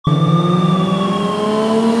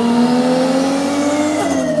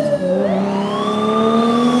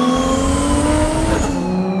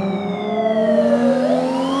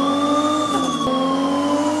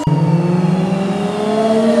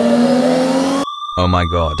Oh my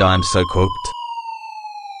god, I'm so cooked.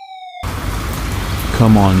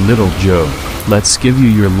 Come on little Joe, let's give you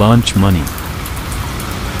your lunch money.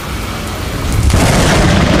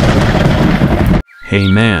 Hey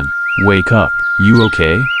man, wake up, you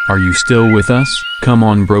okay? Are you still with us? Come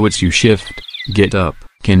on bro, it's your shift. Get up,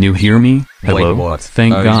 can you hear me? Hello? Wait, what?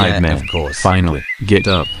 Thank Oh, God yeah, man, of course. finally, get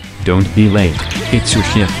up, don't be late, it's your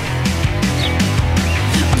shift.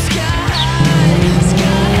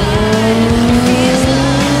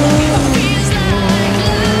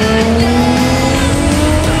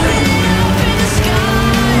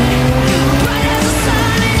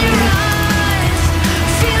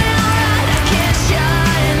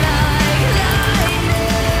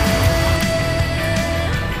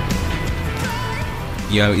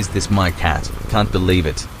 Yo, is this my cat? Can't believe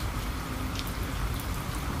it.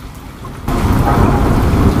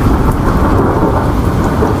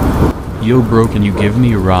 Yo bro, can you give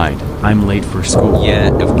me a ride? I'm late for school. Yeah,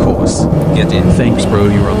 of course. Get in. Thanks bro,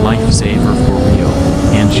 you're a lifesaver for real.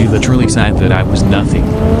 And she literally said that I was nothing,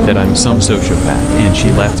 that I'm some sociopath, and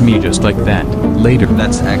she left me just like that. Later,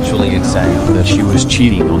 That's actually insane. that she was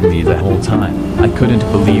cheating on me the whole time. I couldn't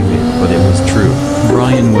believe it, but it was true.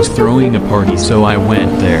 Brian was throwing a party, so I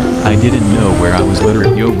went there. I didn't know where I was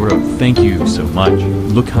literally. Yo bro, thank you so much.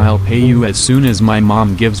 Look, I'll pay you as soon as my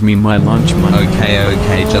mom gives me my lunch money.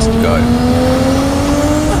 Okay, just go.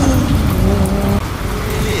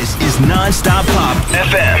 This is Non-Stop Pop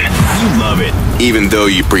FM. You love it, even though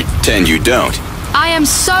you pretend you don't. I am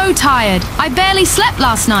so tired. I barely slept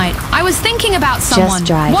last night. I was thinking about someone. Just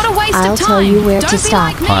drive. What a waste I'll of time. tell you where Don't to be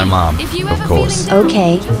stop. like me. Hi, Mom. If you Of ever course. feeling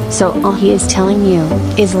Okay, so all he is telling you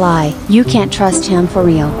is lie. You can't trust him for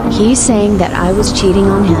real. He's saying that I was cheating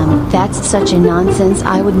on him. That's such a nonsense.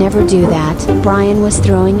 I would never do that. Brian was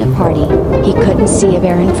throwing a party. He couldn't see a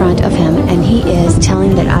bear in front of him, and he is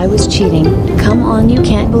telling that I was cheating. Come on, you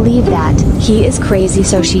can't believe that. He is crazy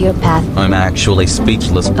sociopath. I'm actually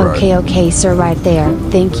speechless, bro. Okay, sir, right there.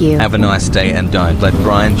 Thank you. Have a nice day and don't let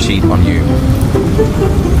Brian cheat on you.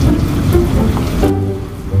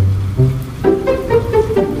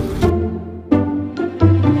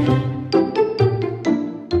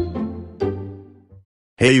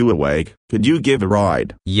 Hey, you awake? Could you give a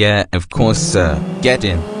ride? Yeah, of course, sir. Get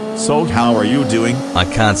in. So how are you doing? I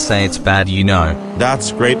can't say it's bad, you know.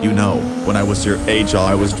 That's great, you know. When I was your age,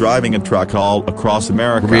 I was driving a truck all across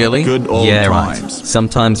America. Really? Good old yeah, times. right.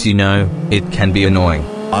 Sometimes, you know, it can be annoying.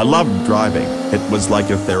 I loved driving. It was like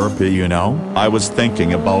a therapy, you know? I was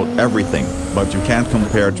thinking about everything, but you can't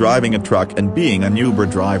compare driving a truck and being an Uber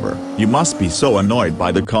driver. You must be so annoyed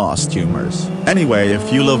by the costumers. Anyway,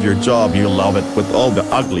 if you love your job, you'll love it with all the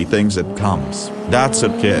ugly things it comes. That's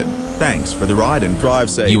it, kid. Thanks for the ride and drive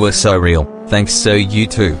safe. You were so real. Thanks, so you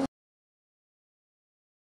too.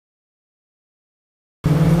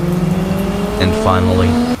 And finally,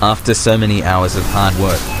 after so many hours of hard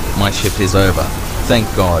work, my shift is over. Thank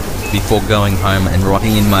God. Before going home and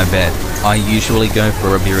rotting in my bed, I usually go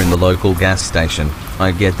for a beer in the local gas station.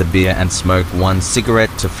 I get the beer and smoke one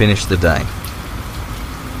cigarette to finish the day.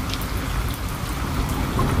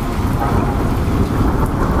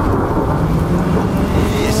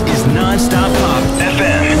 This is Non-Stop Pop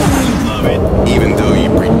FM. You love it, even though you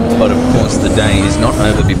pretend. But of course the day is not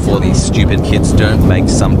over before these stupid kids don't make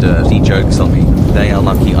some dirty jokes on me. They are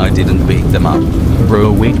lucky I didn't beat them up.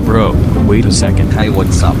 Bro, wait a second. Hey,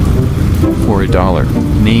 what's up? For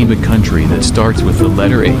 $1, name a country that starts with the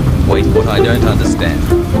letter A. Wait, what? I don't understand.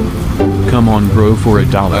 Come on bro, for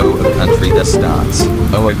 $1. Oh, a country that starts.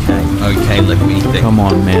 Oh, okay, let me think. Come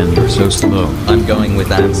on man, you're so slow. I'm going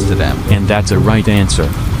with Amsterdam. And that's a right answer.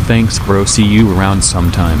 Thanks bro, see you around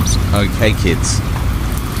sometimes. Okay, kids.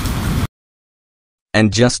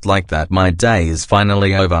 And just like that, my day is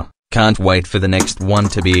finally over. Can't wait for the next one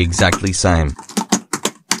to be exactly same.